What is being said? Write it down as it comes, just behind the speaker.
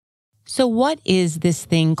So what is this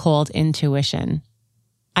thing called intuition?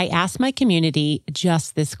 I asked my community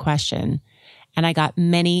just this question, and I got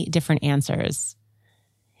many different answers.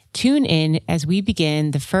 Tune in as we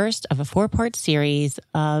begin the first of a 4-part series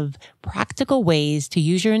of practical ways to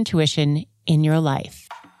use your intuition in your life.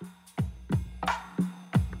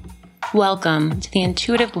 Welcome to the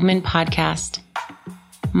Intuitive Woman Podcast.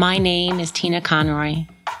 My name is Tina Conroy.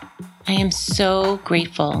 I am so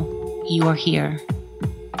grateful you are here.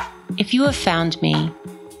 If you have found me,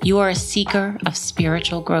 you are a seeker of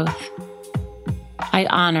spiritual growth. I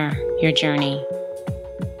honor your journey.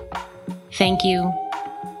 Thank you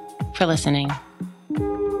for listening.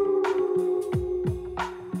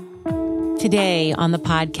 Today on the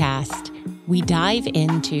podcast, we dive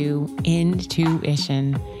into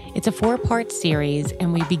intuition. It's a 4-part series,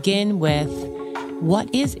 and we begin with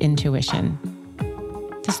what is intuition?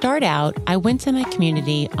 To start out, I went to my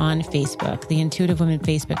community on Facebook, the Intuitive Women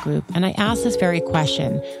Facebook group, and I asked this very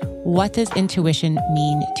question: what does intuition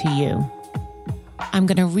mean to you? I'm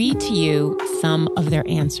going to read to you some of their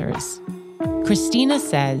answers. Christina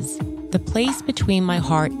says, the place between my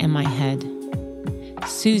heart and my head.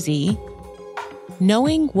 Susie,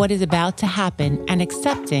 knowing what is about to happen and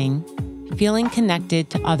accepting, feeling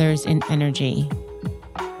connected to others in energy.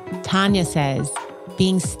 Tanya says,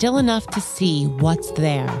 being still enough to see what's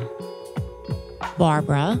there.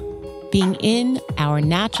 Barbara, being in our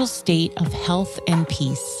natural state of health and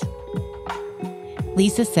peace.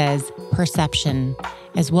 Lisa says, perception,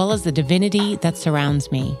 as well as the divinity that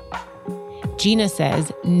surrounds me. Gina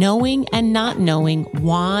says, knowing and not knowing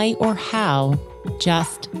why or how,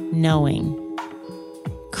 just knowing.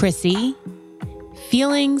 Chrissy,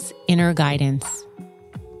 feelings, inner guidance.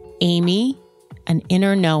 Amy, an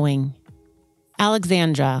inner knowing.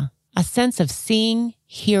 Alexandra, a sense of seeing,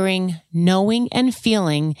 hearing, knowing, and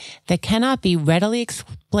feeling that cannot be readily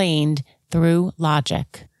explained through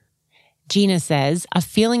logic. Gina says, a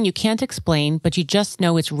feeling you can't explain, but you just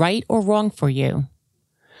know it's right or wrong for you.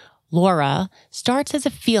 Laura starts as a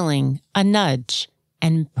feeling, a nudge,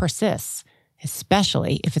 and persists,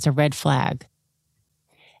 especially if it's a red flag.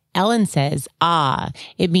 Ellen says,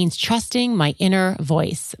 it means trusting my inner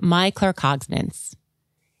voice, my claircognizance.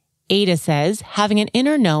 Ada says, having an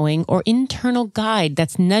inner knowing or internal guide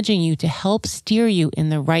that's nudging you to help steer you in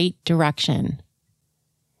the right direction.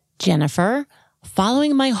 Jennifer,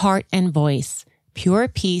 following my heart and voice, pure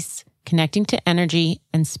peace, connecting to energy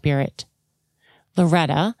and spirit.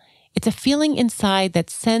 Loretta, it's a feeling inside that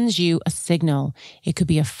sends you a signal. It could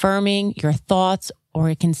be affirming your thoughts, or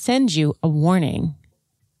it can send you a warning.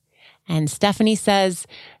 And Stephanie says,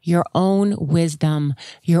 your own wisdom,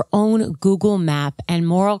 your own Google map and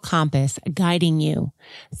moral compass guiding you.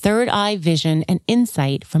 Third eye vision and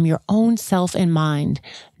insight from your own self and mind.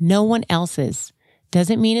 No one else's.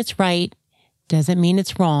 Doesn't mean it's right. Doesn't mean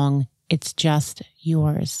it's wrong. It's just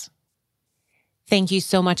yours. Thank you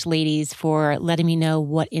so much, ladies, for letting me know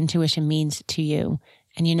what intuition means to you.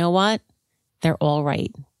 And you know what? They're all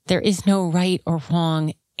right. There is no right or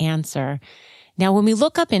wrong answer. Now, when we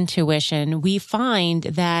look up intuition, we find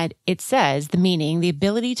that it says the meaning, the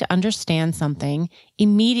ability to understand something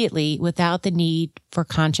immediately without the need for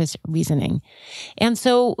conscious reasoning. And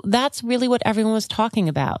so that's really what everyone was talking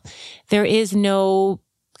about. There is no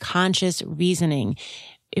conscious reasoning.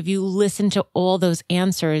 If you listen to all those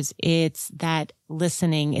answers, it's that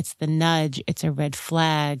listening, it's the nudge, it's a red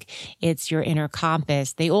flag, it's your inner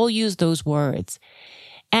compass. They all use those words.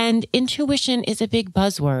 And intuition is a big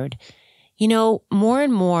buzzword. You know, more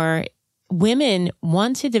and more women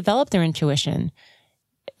want to develop their intuition,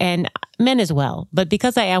 and men as well. But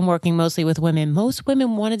because I am working mostly with women, most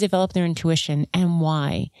women want to develop their intuition. And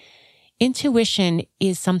why? Intuition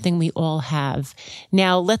is something we all have.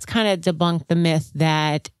 Now, let's kind of debunk the myth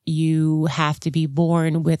that you have to be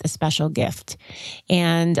born with a special gift.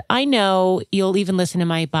 And I know you'll even listen to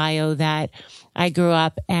my bio that I grew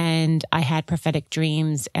up and I had prophetic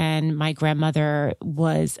dreams, and my grandmother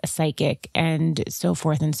was a psychic, and so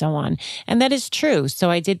forth and so on. And that is true.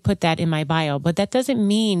 So I did put that in my bio, but that doesn't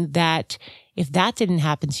mean that if that didn't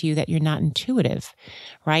happen to you, that you're not intuitive,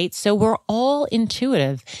 right? So we're all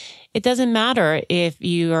intuitive. It doesn't matter if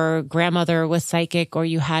your grandmother was psychic or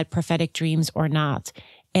you had prophetic dreams or not.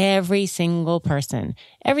 Every single person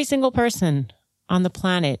on the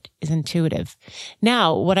planet is intuitive.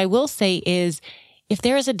 Now, what I will say is, if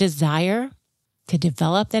there is a desire to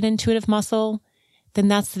develop that intuitive muscle, then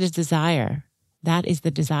that's the desire. That is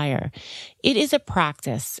the desire. It is a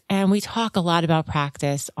practice, and we talk a lot about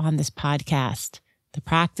practice on this podcast. The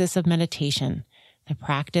practice of meditation, the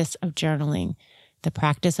practice of journaling, the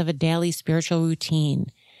practice of a daily spiritual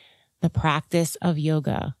routine, the practice of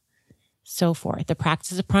yoga. so forth. The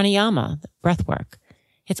practice of pranayama, the breath work.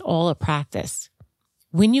 It's all a practice.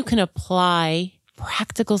 When you can apply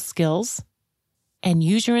practical skills and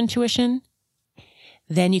use your intuition,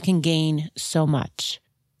 then you can gain so much.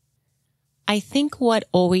 I think what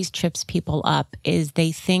always trips people up is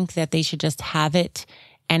they think that they should just have it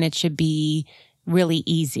and it should be really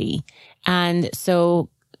easy. And so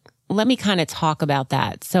let me kind of talk about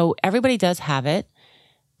that. So everybody does have it,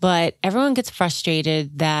 but everyone gets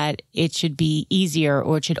frustrated that it should be easier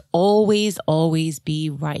or it should always be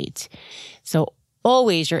right. So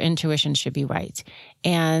always your intuition should be right.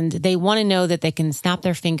 And they want to know that they can snap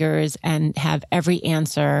their fingers and have every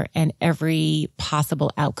answer and every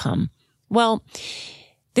possible outcome. Well,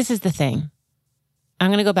 this is the thing. I'm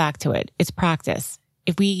going to go back to it. It's practice.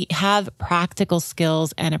 If we have practical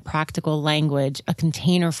skills and a practical language, a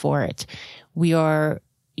container for it, we are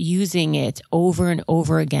using it over and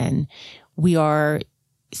over again. We are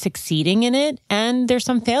succeeding in it and there's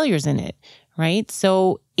some failures in it, right?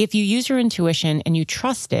 So if you use your intuition and you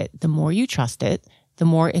trust it, the more you trust it, the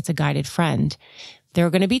more it's a guided friend. There are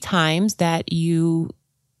going to be times that you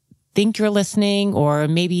think you're listening, or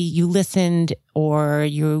maybe you listened, or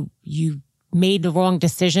you made the wrong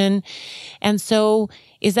decision. And so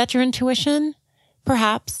is that your intuition?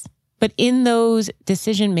 Perhaps. But in those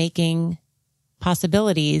decision-making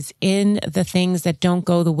possibilities, in the things that don't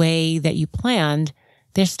go the way that you planned,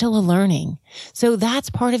 there's still a learning. So that's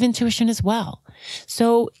part of intuition as well.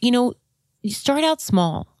 So, you start out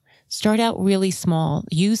small. Start out really small.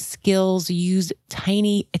 Use skills, use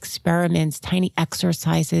tiny experiments, tiny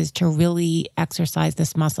exercises to really exercise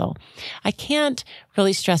this muscle. I can't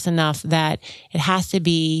really stress enough that it has to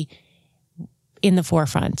be in the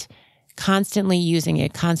forefront, constantly using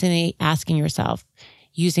it, constantly asking yourself,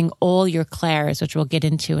 using all your clairs, which we'll get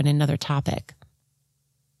into in another topic.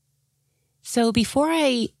 So before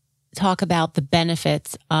I talk about the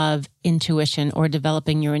benefits of intuition or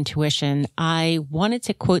developing your intuition, I wanted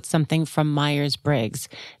to quote something from Myers-Briggs.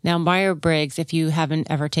 Now, Myers-Briggs, if you haven't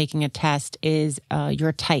ever taken a test, is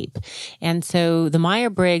your type. And so the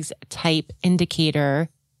Myers-Briggs type indicator,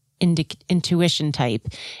 intuition type,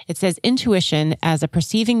 it says intuition as a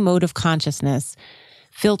perceiving mode of consciousness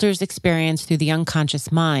filters experience through the unconscious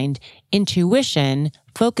mind. Intuition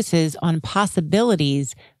focuses on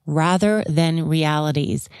possibilities rather than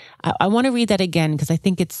realities. I want to read that again because I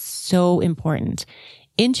think it's so important.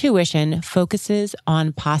 Intuition focuses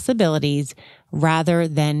on possibilities rather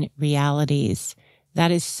than realities.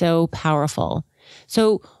 That is so powerful.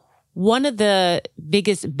 So one of the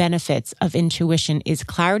biggest benefits of intuition is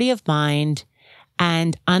clarity of mind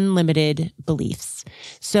and unlimited beliefs.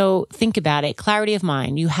 So think about it. Clarity of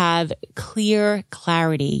mind. You have clear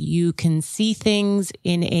clarity. You can see things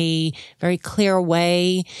in a very clear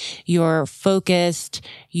way. You're focused.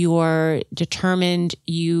 You're determined.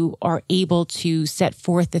 You are able to set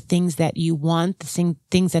forth the things that you want, the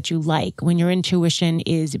things that you like when your intuition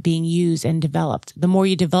is being used and developed. The more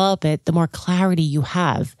you develop it, the more clarity you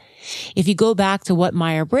have. If you go back to what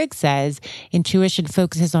Myers-Briggs says, intuition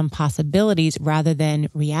focuses on possibilities rather than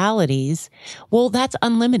realities. Well, that's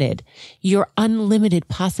unlimited. Your unlimited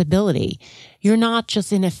possibility. You're not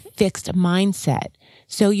just in a fixed mindset.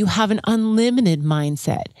 So you have an unlimited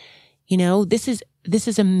mindset. This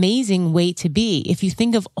is amazing way to be. If you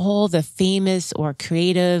think of all the famous or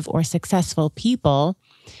creative or successful people,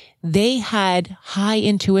 they had high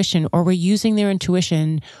intuition or were using their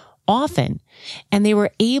intuition often, and they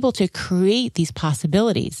were able to create these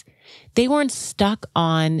possibilities. They weren't stuck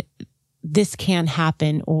on this can't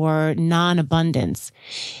happen or non-abundance.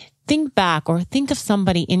 Think back or think of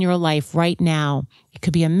somebody in your life right now. It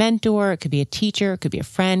could be a mentor, it could be a teacher, it could be a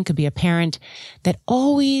friend, it could be a parent that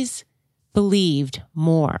always believed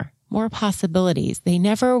more possibilities. They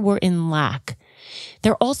never were in lack.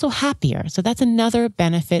 They're also happier. So that's another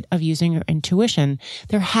benefit of using your intuition.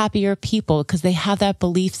 They're happier people because they have that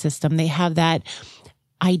belief system. They have that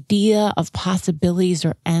idea of possibilities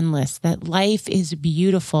are endless, that life is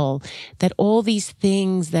beautiful, that all these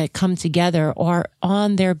things that come together are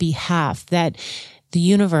on their behalf, that the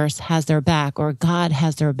universe has their back or God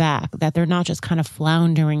has their back, that they're not just kind of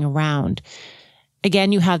floundering around.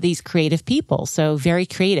 Again, you have these creative people, so very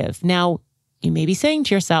creative. Now, you may be saying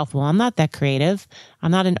to yourself, well, I'm not that creative.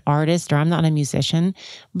 I'm not an artist or I'm not a musician,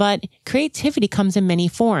 but creativity comes in many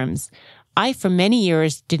forms. I, for many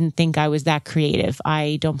years, didn't think I was that creative.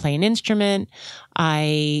 I don't play an instrument.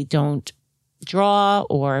 I don't draw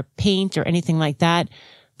or paint or anything like that.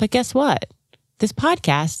 But guess what? This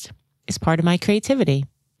podcast is part of my creativity.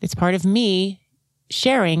 It's part of me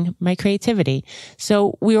sharing my creativity.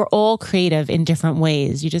 So we are all creative in different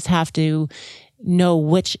ways. You just have to know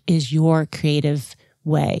which is your creative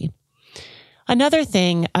way. Another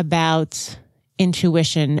thing about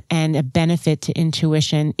intuition and a benefit to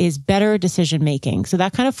intuition is better decision making. So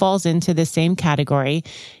that kind of falls into the same category.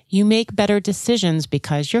 You make better decisions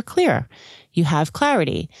because you're clear. You have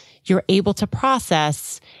clarity. You're able to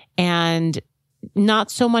process and not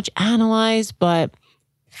so much analyze, but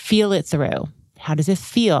feel it through. How does it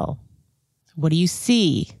feel? What do you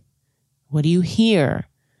see? What do you hear?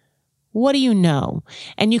 What do you know?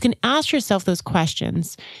 And you can ask yourself those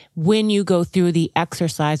questions when you go through the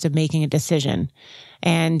exercise of making a decision.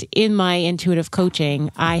 And in my intuitive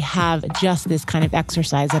coaching, I have just this kind of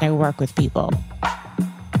exercise that I work with people.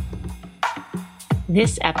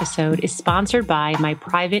 This episode is sponsored by my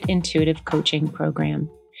private intuitive coaching program.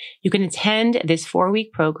 You can attend this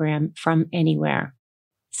 4-week program from anywhere.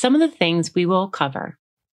 Some of the things we will cover: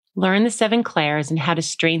 learn the 7 clairs and how to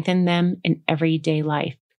strengthen them in everyday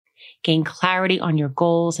life. Gain clarity on your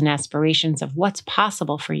goals and aspirations of what's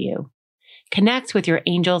possible for you. Connect with your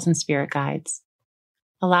angels and spirit guides.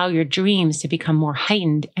 Allow your dreams to become more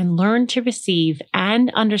heightened and learn to receive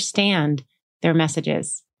and understand their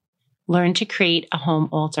messages. Learn to create a home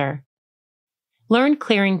altar. Learn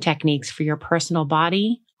clearing techniques for your personal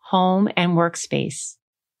body, home, and workspace.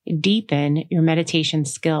 Deepen your meditation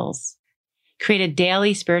skills. Create a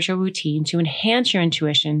daily spiritual routine to enhance your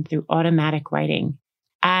intuition through automatic writing,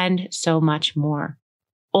 and so much more.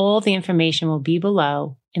 All the information will be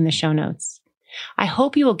below in the show notes. I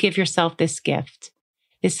hope you will give yourself this gift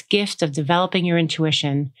of developing your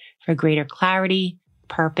intuition for greater clarity,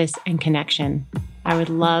 purpose, and connection. I would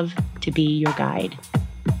love to be your guide.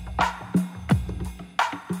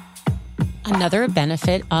 Another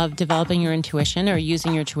benefit of developing your intuition or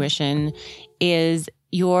using your intuition is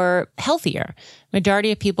you're healthier.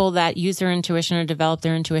 Majority of people that use their intuition or develop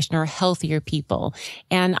their intuition are healthier people.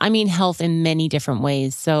 And I mean health in many different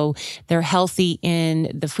ways. So they're healthy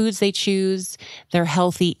in the foods they choose. They're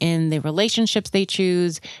healthy in the relationships they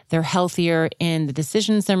choose. They're healthier in the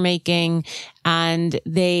decisions they're making. And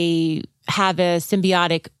they have a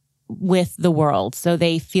symbiotic with the world. So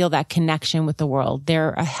they feel that connection with the world.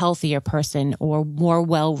 They're a healthier person or more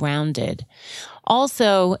well-rounded.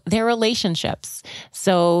 Also, their relationships.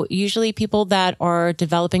 So usually people that are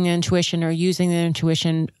developing their intuition or using their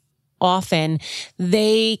intuition often,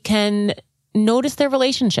 they can notice their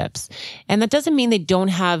relationships. And that doesn't mean they don't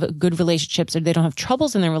have good relationships or they don't have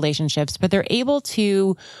troubles in their relationships, but they're able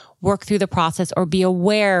to work through the process or be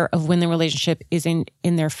aware of when the relationship is in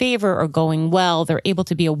their favor or going well. They're able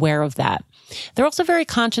to be aware of that. They're also very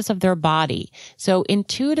conscious of their body. So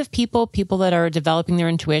intuitive people that are developing their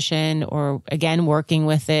intuition or again, working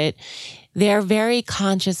with it, they're very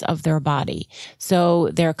conscious of their body. So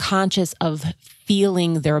they're conscious of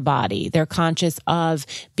feeling their body. They're conscious of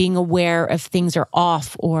being aware if things are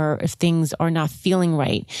off or if things are not feeling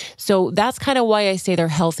right. So that's kind of why I say they're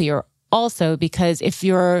healthier also, because if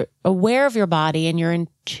you're aware of your body and your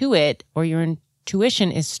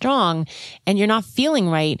intuition is strong and you're not feeling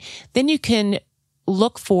right, then you can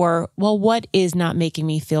look for, well, what is not making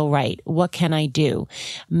me feel right? What can I do?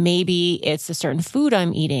 Maybe it's a certain food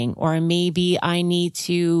I'm eating, or maybe I need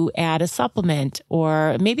to add a supplement,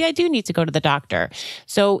 or maybe I do need to go to the doctor.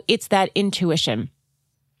 So it's that intuition.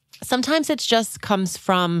 Sometimes it just comes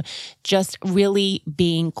from just really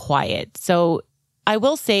being quiet. So I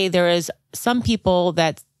will say there is some people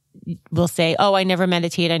that will say, oh, I never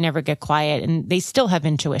meditate, I never get quiet, and they still have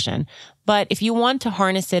intuition. But if you want to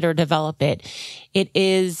harness it or develop it, it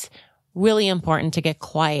is really important to get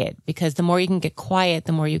quiet, because the more you can get quiet,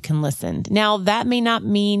 the more you can listen. Now, that may not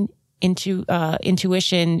mean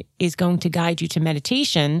intuition is going to guide you to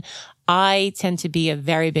meditation. I tend to be a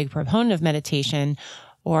very big proponent of meditation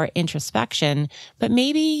or introspection, but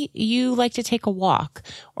maybe you like to take a walk,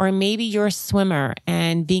 or maybe you're a swimmer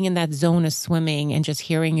and being in that zone of swimming and just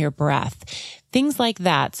hearing your breath, things like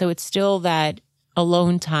that. So it's still that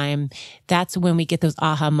alone time. That's when we get those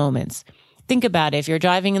aha moments. Think about it. If you're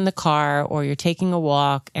driving in the car or you're taking a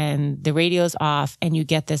walk and the radio's off and you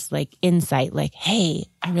get this like insight, like, hey,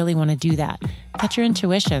 I really want to do that. That's your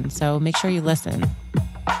intuition. So make sure you listen.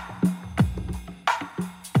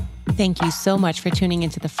 Thank you so much for tuning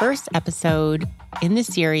into the first episode in the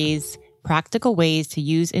series, Practical Ways to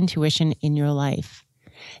Use Intuition in Your Life.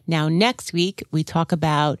 Now, next week, we talk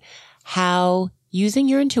about how using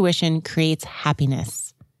your intuition creates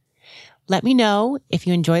happiness. Let me know if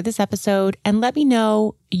you enjoyed this episode, and let me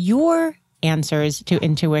know your answers to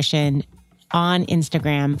intuition on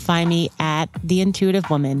Instagram. Find me at The Intuitive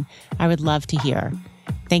Woman. I would love to hear.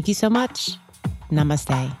 Thank you so much.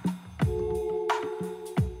 Namaste.